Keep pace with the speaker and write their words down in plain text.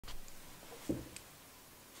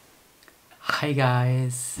Hi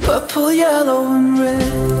guys. Purple, yellow and red.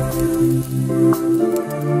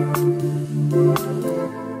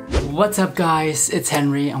 What's up guys, it's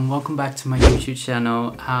Henry and welcome back to my YouTube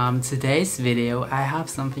channel. Today's video I have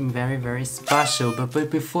something very special,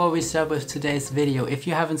 but before we start with today's video, if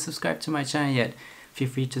you haven't subscribed to my channel yet, feel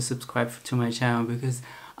free to subscribe to my channel because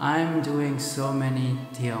I'm doing so many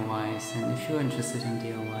DIYs, and if you're interested in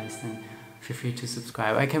DIYs then feel free to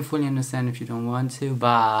subscribe. I can fully understand if you don't want to,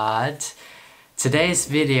 but today's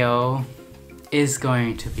video is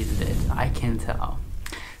going to be lit, I can tell.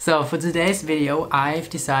 So for today's video, I've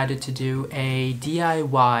decided to do a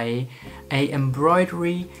DIY, a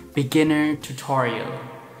embroidery beginner tutorial.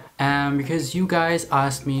 Because you guys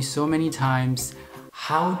asked me so many times,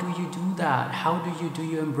 how do you do that? How do you do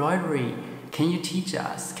your embroidery? Can you teach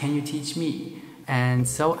us? Can you teach me? And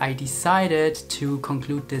so I decided to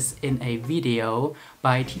conclude this in a video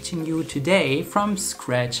by teaching you today from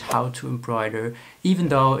scratch how to embroider, even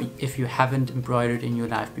though if you haven't embroidered in your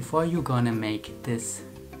life before, you're gonna make this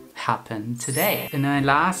happen today. In my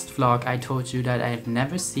last vlog I told you that I have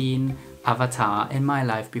never seen Avatar in my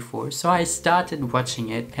life before, so I started watching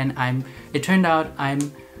it and it turned out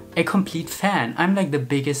I'm a complete fan. I'm like the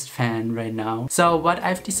biggest fan right now. So what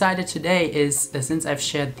I've decided today is, since I've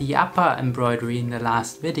shared the upper embroidery in the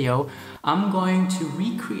last video, I'm going to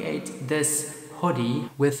recreate this hoodie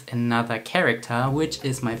with another character, which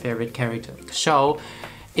is my favorite character of the show.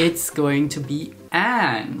 It's going to be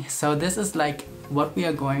Anne. So this is like what we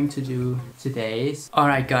are going to do today.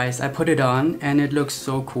 Alright guys, I put it on and it looks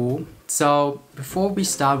so cool. So before we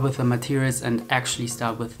start with the materials and actually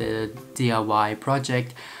start with the DIY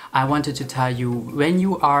project, I wanted to tell you, when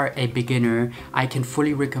you are a beginner, I can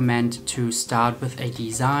fully recommend to start with a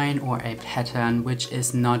design or a pattern which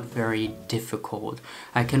is not very difficult.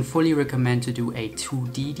 I can fully recommend to do a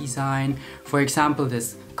 2D design. For example,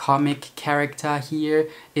 this comic character here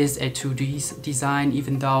is a 2D design,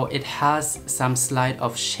 even though it has some slight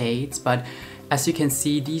of shades, but as you can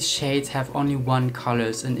see, these shades have only one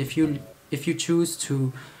colors, and if you choose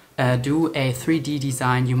to do a 3D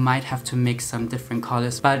design, you might have to mix some different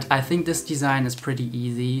colors, but I think this design is pretty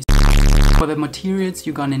easy. For the materials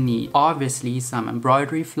you're gonna need, obviously, some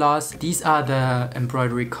embroidery floss. These are the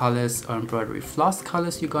embroidery colors or embroidery floss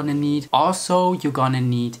colors you're gonna need. Also, you're gonna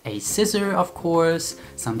need a scissor, of course,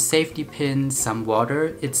 some safety pins, some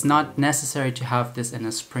water. It's not necessary to have this in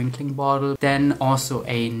a sprinkling bottle. Then also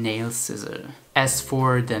a nail scissor. As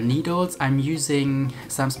for the needles, I'm using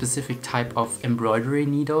some specific type of embroidery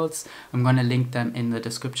needles. I'm gonna link them in the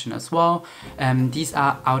description as well. These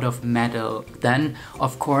are out of metal. Then,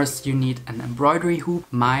 of course, you need an embroidery hoop.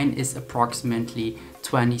 Mine is approximately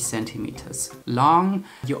 20 centimeters long.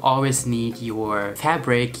 You always need your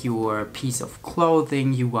fabric, your piece of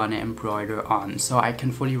clothing you want to embroider on. So I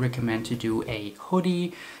can fully recommend to do a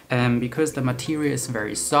hoodie because the material is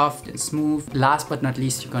very soft and smooth. Last but not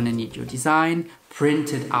least, you're gonna need your design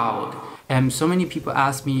printed out. So many people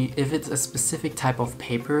ask me if it's a specific type of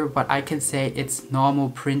paper, but I can say it's normal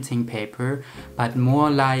printing paper, but more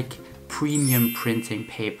like premium printing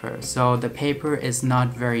paper. So the paper is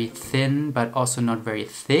not very thin, but also not very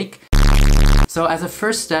thick. So as a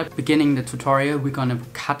first step, beginning the tutorial, we're gonna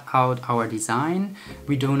cut out our design.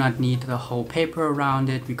 We do not need the whole paper around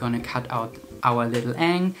it. We're gonna cut out our little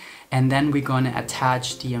Aang, and then we're gonna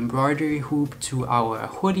attach the embroidery hoop to our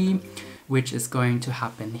hoodie, which is going to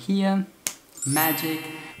happen here. Magic.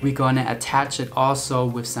 We're gonna attach it also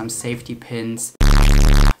with some safety pins.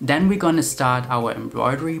 Then we're gonna start our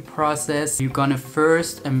embroidery process. We're gonna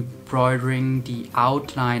first embroidering the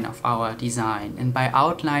outline of our design. And by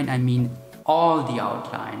outline, I mean all the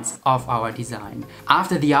outlines of our design.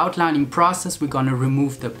 After the outlining process, we're gonna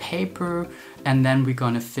remove the paper and then we're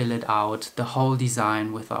gonna fill it out, the whole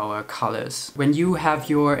design, with our colors. When you have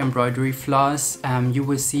your embroidery floss, you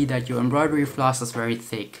will see that your embroidery floss is very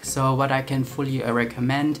thick. So what I can fully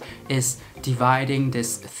recommend is dividing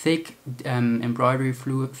this thick embroidery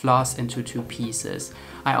floss into two pieces.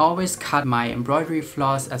 I always cut my embroidery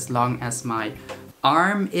floss as long as my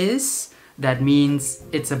arm is. That means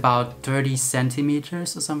it's about 30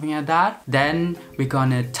 centimeters or something like that. Then we're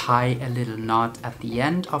gonna tie a little knot at the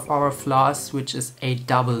end of our floss, which is a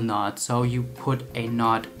double knot. So you put a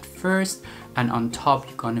knot first and on top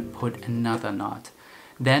you're gonna put another knot.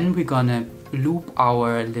 Then we're gonna loop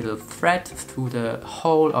our little thread through the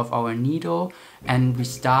hole of our needle and we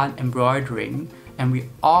start embroidering. And we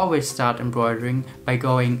always start embroidering by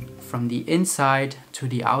going from the inside to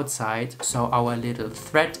the outside. So our little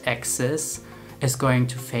thread axis is going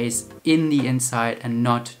to face in the inside and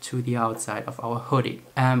not to the outside of our hoodie.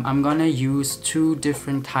 I'm gonna use 2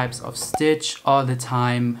 different types of stitch all the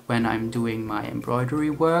time when I'm doing my embroidery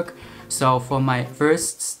work. So for my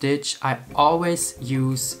first stitch, I always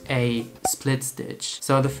use a split stitch.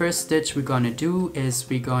 So the first stitch we're gonna do is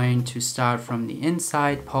we're going to start from the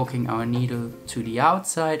inside, poking our needle to the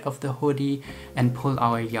outside of the hoodie and pull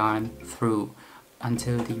our yarn through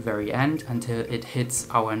until the very end, until it hits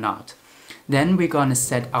our knot. Then we're gonna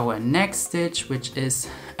set our next stitch, which is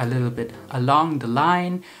a little bit along the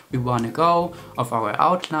line we wanna go of our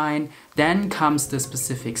outline. Then comes the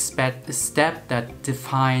specific step that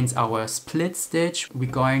defines our split stitch.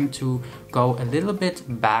 We're going to go a little bit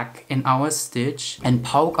back in our stitch and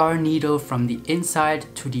poke our needle from the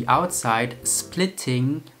inside to the outside,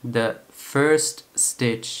 splitting the first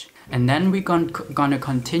stitch. And then we're gonna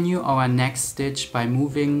continue our next stitch by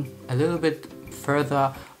moving a little bit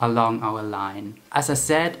further along our line. As I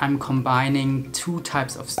said, I'm combining 2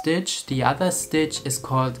 types of stitch. The other stitch is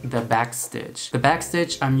called the back stitch. The back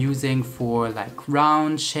stitch I'm using for like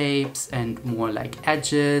round shapes and more like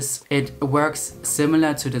edges. It works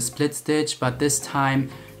similar to the split stitch, but this time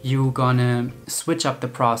you're gonna switch up the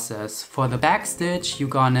process. For the back stitch, you're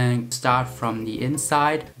gonna start from the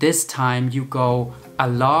inside. This time you go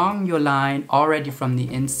along your line already from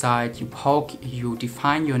the inside. You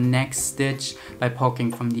define your next stitch by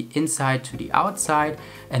poking from the inside to the outside,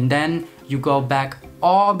 and then you go back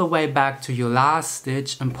all the way back to your last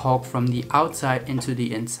stitch and poke from the outside into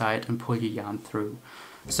the inside and pull your yarn through.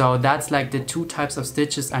 So that's like the 2 types of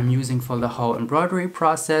stitches I'm using for the whole embroidery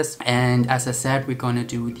process. And as I said, we're gonna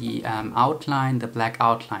do the outline, the black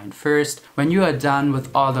outline first. When you are done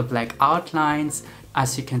with all the black outlines,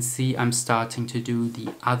 as you can see, I'm starting to do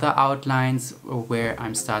the other outlines where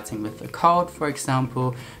I'm starting with the coat, for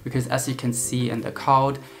example, because as you can see in the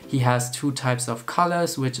coat, he has 2 types of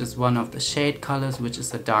colors, which is one of the shade colors, which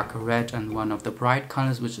is a darker red, and one of the bright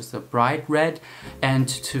colors, which is a bright red. And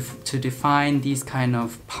to define these kind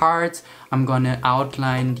of parts, I'm gonna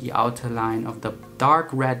outline the outer line of the dark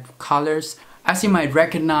red colors. As you might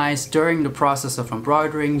recognize, during the process of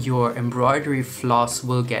embroidering, your embroidery floss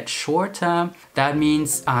will get shorter. That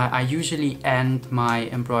means I usually end my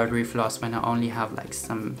embroidery floss when I only have like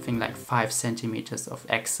something like 5 centimeters of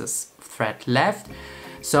excess thread left.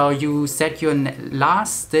 So you set your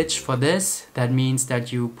last stitch for this. That means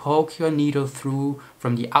that you poke your needle through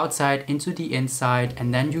from the outside into the inside,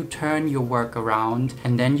 and then you turn your work around,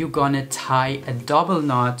 and then you're gonna tie a double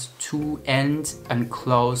knot to end and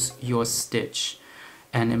close your stitch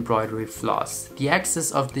and embroidery floss. The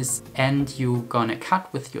excess of this end you're gonna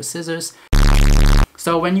cut with your scissors.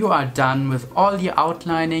 So when you are done with all the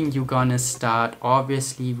outlining, you're gonna start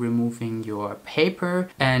obviously removing your paper.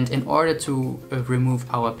 And in order to remove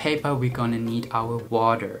our paper, we're gonna need our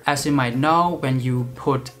water. As you might know, when you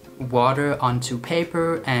put water onto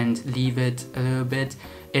paper and leave it a little bit,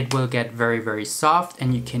 it will get very, very soft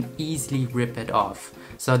and you can easily rip it off.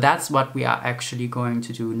 So that's what we are actually going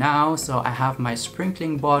to do now. So I have my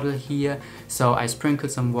sprinkling bottle here. So I sprinkle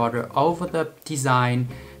some water over the design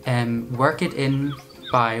and work it in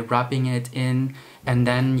by rubbing it in, and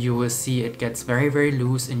then you will see it gets very, very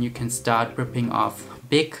loose and you can start ripping off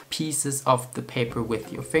big pieces of the paper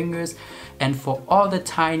with your fingers. And for all the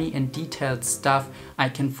tiny and detailed stuff, I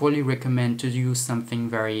can fully recommend to use something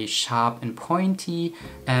very sharp and pointy,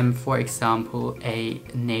 for example a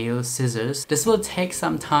nail scissors. This will take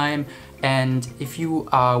some time, and if you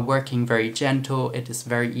are working very gentle, it is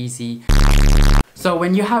very easy. So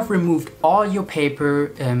when you have removed all your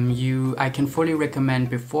paper, I can fully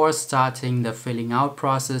recommend before starting the filling out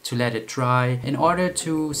process to let it dry. In order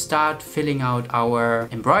to start filling out our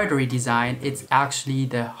embroidery design, it's actually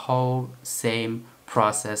the whole same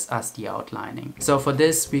process as the outlining. So for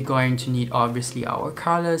this, we're going to need obviously our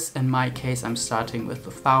colors. In my case, I'm starting with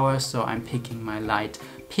the flowers, so I'm picking my light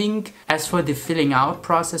pink. As for the filling out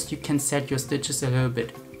process, you can set your stitches a little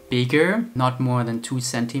bit bigger, not more than 2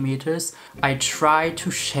 centimeters. I try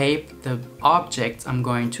to shape the objects I'm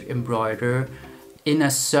going to embroider in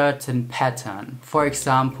a certain pattern. For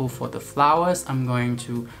example, for the flowers, I'm going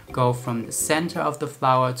to go from the center of the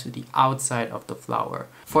flower to the outside of the flower.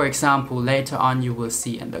 For example, later on you will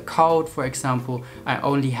see in the coat, for example, I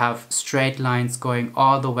only have straight lines going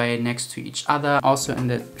all the way next to each other. Also in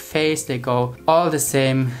the face, they go all the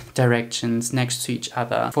same directions next to each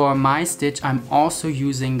other. For my stitch, I'm also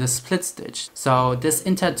using the split stitch. So this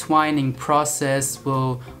intertwining process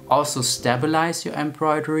will also stabilize your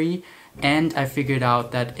embroidery, and I figured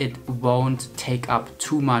out that it won't take up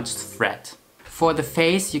too much thread. For the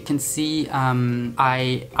face, you can see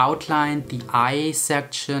I outlined the eye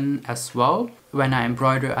section as well. when I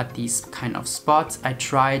embroider at these kind of spots, I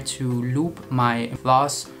try to loop my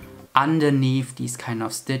floss underneath these kind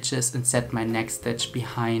of stitches and set my next stitch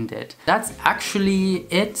behind it. That's actually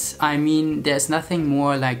it. I mean, there's nothing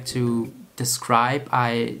more like to describe.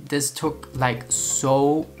 This took like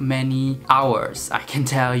so many hours, I can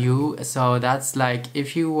tell you. So that's like,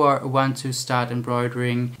 if you want to start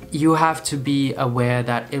embroidering, you have to be aware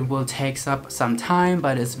that it will take up some time,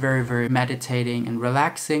 but it's very, very meditating and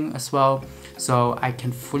relaxing as well. So I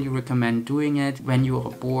can fully recommend doing it. When you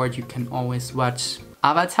are bored, you can always watch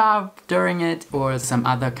Avatar during it, or some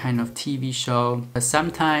other kind of TV show.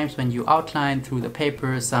 Sometimes when you outline through the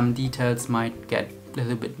paper, some details might get a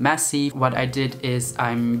little bit messy. What I did is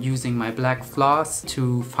I'm using my black floss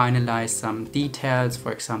to finalize some details,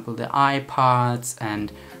 for example the eye parts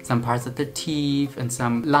and some parts of the teeth and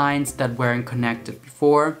some lines that weren't connected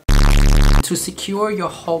before. To secure your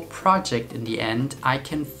whole project in the end, I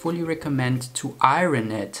can fully recommend to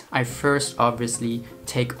iron it. I first obviously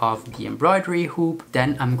take off the embroidery hoop,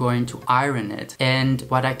 then I'm going to iron it. And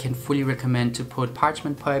what I can fully recommend, to put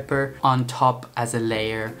parchment paper on top as a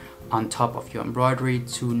layer on top of your embroidery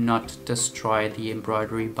to not destroy the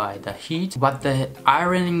embroidery by the heat. What the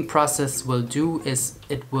ironing process will do is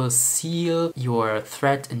it will seal your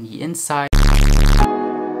thread in the inside.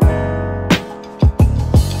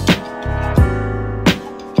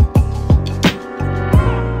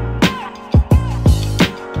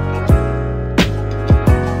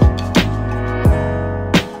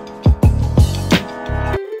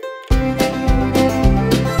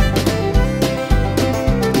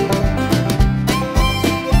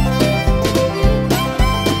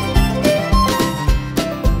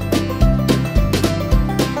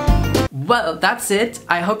 Well, that's it.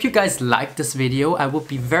 I hope you guys liked this video. I would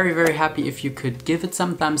be very, very happy if you could give it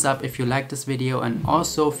some thumbs up if you liked this video, and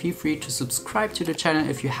also feel free to subscribe to the channel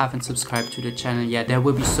if you haven't subscribed to the channel yet. There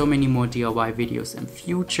will be so many more DIY videos in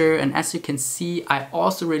future, and as you can see, I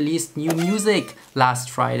also released new music last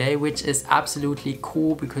Friday, which is absolutely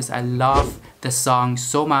cool because I love the song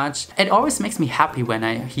so much. It always makes me happy when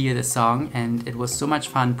I hear the song, and it was so much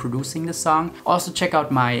fun producing the song. Also check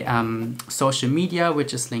out my social media,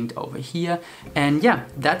 which is linked over here. And yeah,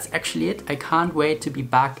 that's actually it. I can't wait to be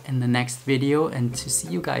back in the next video and to see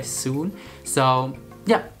you guys soon. So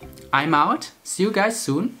yeah, I'm out. See you guys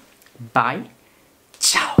soon. Bye.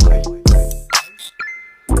 Ciao.